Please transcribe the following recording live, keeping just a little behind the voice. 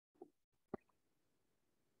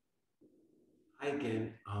Hi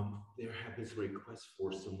again. There have been some requests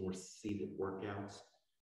for some more seated workouts,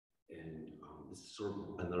 and this is sort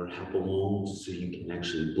of another help along so you can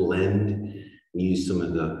actually blend and use some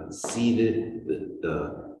of the seated,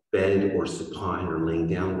 the bed or supine or laying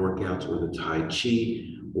down workouts, or the Tai Chi,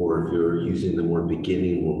 or if you're using the more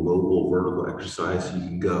beginning, more mobile vertical exercise, you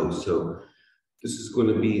can go. So this is going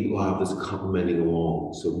to be a lot of this complementing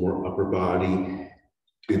along. So more upper body,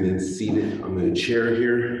 and then seated. I'm in a chair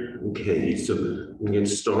here. Okay, so when you get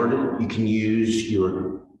started, you can use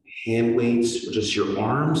your hand weights or just your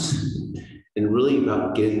arms, and really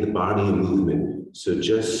about getting the body in movement. So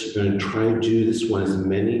just you're going to try to do this one as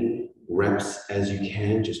many reps as you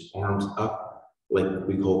can, just arms up, like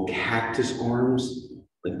we call cactus arms,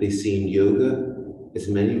 like they see in yoga, as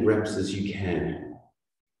many reps as you can.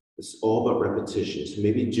 It's all about repetition. So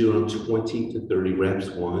maybe do around 20 to 30 reps.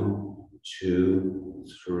 1, 2,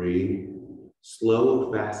 3. Slow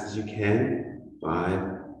and fast as you can. 5,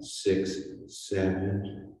 6,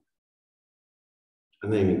 7. I'm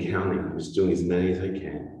not even counting. I'm just doing as many as I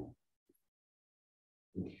can.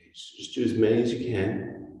 Okay, so just do as many as you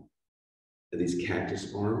can of these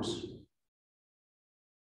cactus arms.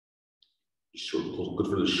 Good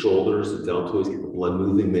for the shoulders, the deltoids, get the blood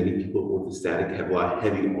moving. Many people with orthostatic have a lot of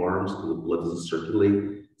heavy arms because the blood doesn't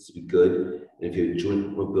circulate. This would be good. And if you have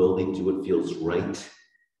joint mobility, do what feels right.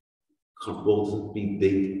 Comfortable, doesn't be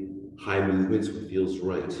big, high movements, what feels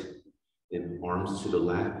right. And arms to the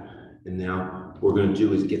lap. And now what we're going to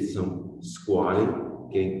do is get some squatting,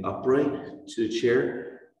 getting upright to the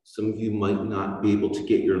chair. Some of you might not be able to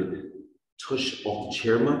get your tush off the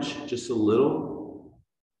chair much, just a little.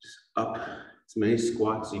 Just up as many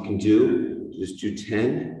squats as you can do. Just do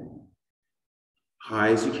 10. High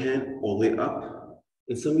as you can, all the way up.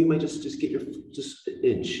 And some of you might just get your, just an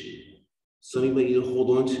inch. Some of you might need to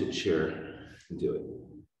hold on to the chair and do it.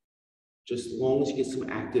 Just as long as you get some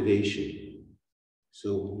activation.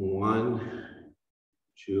 So 1,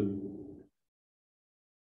 2.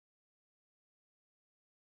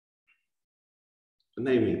 I'm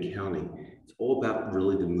not even counting. It's all about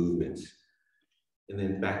really the movements. And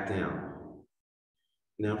then back down.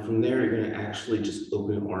 Now from there, you're going to actually just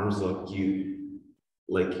open arms up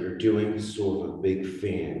like you're doing sort of a big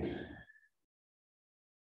fan.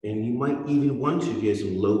 And you might even want to, if you have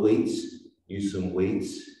some low weights, use some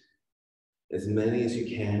weights. As many as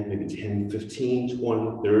you can, maybe 10, 15,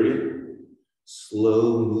 20, 30.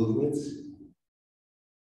 Slow movements.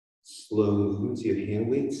 Slow movements, you have hand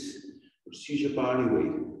weights. Or just use your body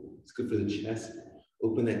weight. It's good for the chest.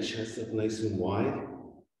 Open that chest up nice and wide.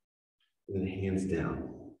 And then hands down.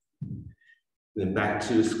 And then back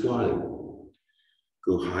to the squatting.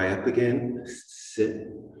 Go high up again, sit.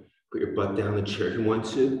 Put your butt down in the chair if you want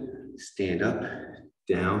to. Stand up,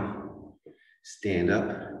 down, stand up,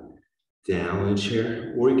 down in the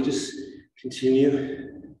chair. Or you can just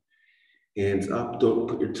continue. Hands up, don't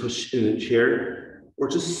put your tush in the chair. Or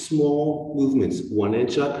just small movements, 1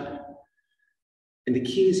 inch up. And the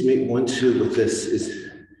key is you make 1, 2 with this is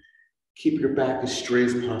keep your back as straight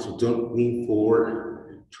as possible. Don't lean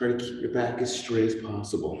forward. Try to keep your back as straight as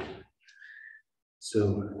possible.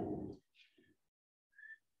 So,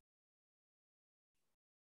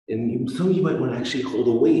 and some of you might want to actually hold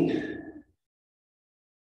a weight.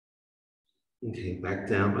 Okay, back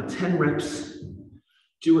down, about 10 reps.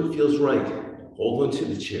 Do what feels right. Hold on to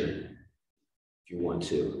the chair if you want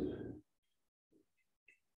to.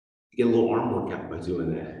 Get a little arm workout by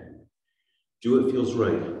doing that. Do what feels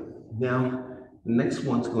right. Now, the next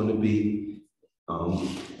one's going to be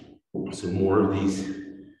some more of these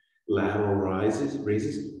lateral raises.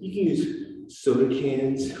 You can use soda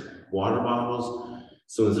cans, water bottles,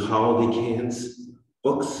 some of those holiday cans,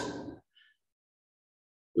 books,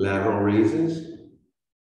 lateral raises.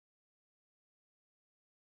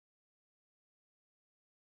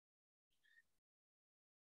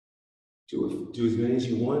 Do as many as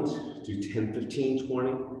you want. Do 10, 15,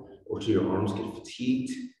 20, or till your arms get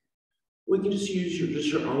fatigued. Or you can just use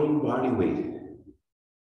your own body weight.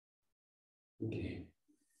 Okay.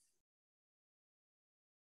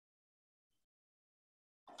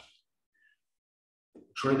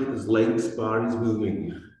 Try to get those legs, bodies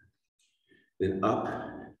moving. Then up.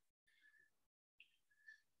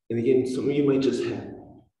 And again, some of you might just have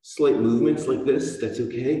slight movements like this. That's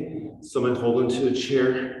okay. Some might hold onto a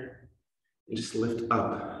chair and just lift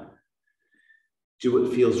up. Do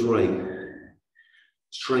what feels right.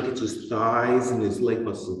 Just try to get those thighs and those leg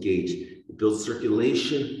muscles engaged. It builds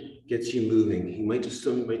circulation, gets you moving.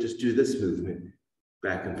 Some of you might just do this movement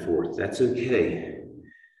back and forth. That's okay.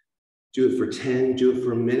 Do it for 10, do it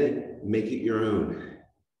for a minute, make it your own.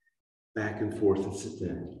 Back and forth and sit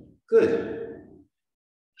down. Good.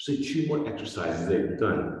 Actually, 2 more exercises there, you're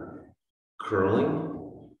done.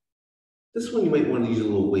 Curling. This one you might want to use a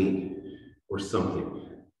little weight or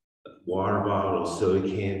something. Water bottle, soda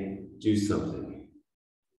can, do something.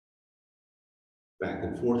 Back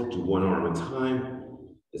and forth, do 1 arm at a time.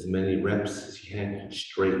 As many reps as you can,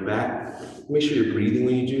 straight back. Make sure you're breathing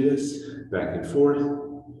when you do this. Back and forth,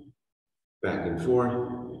 back and forth.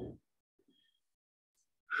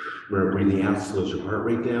 Remember, breathing out slows your heart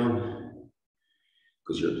rate down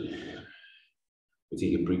because you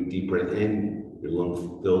take a deep breath in, your lungs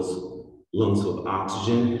full of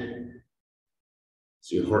oxygen.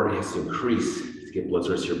 So your heart rate has to increase to get blood to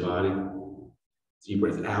the rest of your body. Deep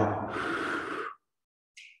breath out.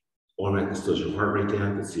 Automatically slows your heart rate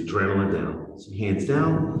down, gets the adrenaline down. So hands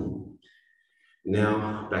down.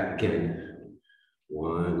 Now back again.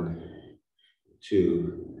 1,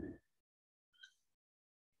 2.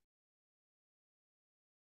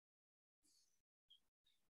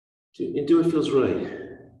 And do what feels right.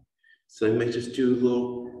 So I might just do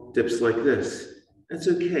little dips like this. That's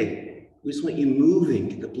okay. We just want you moving,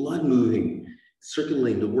 get the blood moving,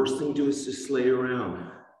 circulating. The worst thing to do is just lay around.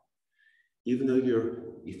 Even though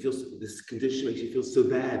you feel this condition makes you feel so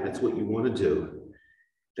bad, that's what you want to do.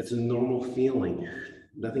 That's a normal feeling.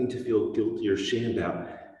 Nothing to feel guilty or ashamed about.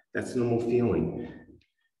 That's a normal feeling.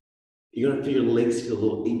 You're gonna feel your legs feel a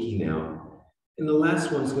little achy now. And the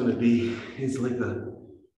last one's gonna be, it's like a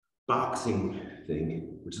boxing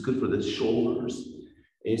thing, which is good for the shoulders.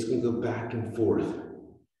 And it's gonna go back and forth.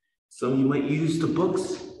 Some of you might use the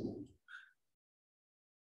books.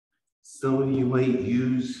 Some of you might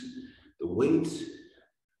use the weights.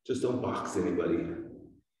 Just don't box anybody.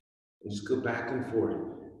 And just go back and forth.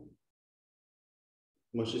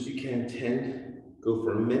 As much as you can, 10, go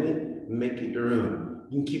for a minute, make it your own.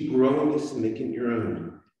 You can keep growing this and make it your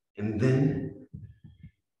own. And then,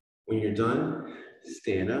 when you're done,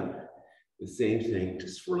 stand up. The same thing,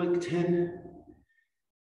 just for like 10.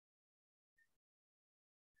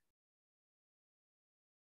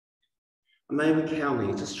 I'm not even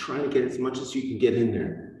counting, just trying to get as much as you can get in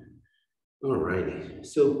there. All righty,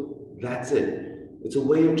 so that's it. It's a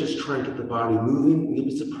way of just trying to get the body moving. You'll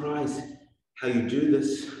be surprised how you do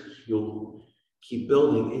this. You'll keep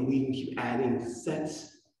building, and we can keep adding sets.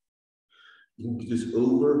 You can do this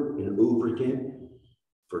over and over again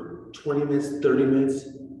for 20 minutes, 30 minutes.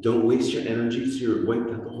 Don't waste your energy so you're wiped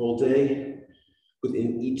out the whole day.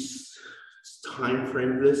 Within each time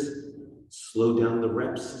frame of this, slow down the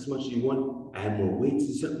reps as much as you want, add more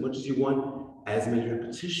weights as much as you want, as many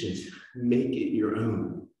repetitions, make it your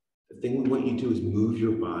own. The thing we want you to do is move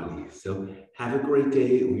your body. So have a great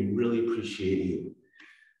day, and we really appreciate you.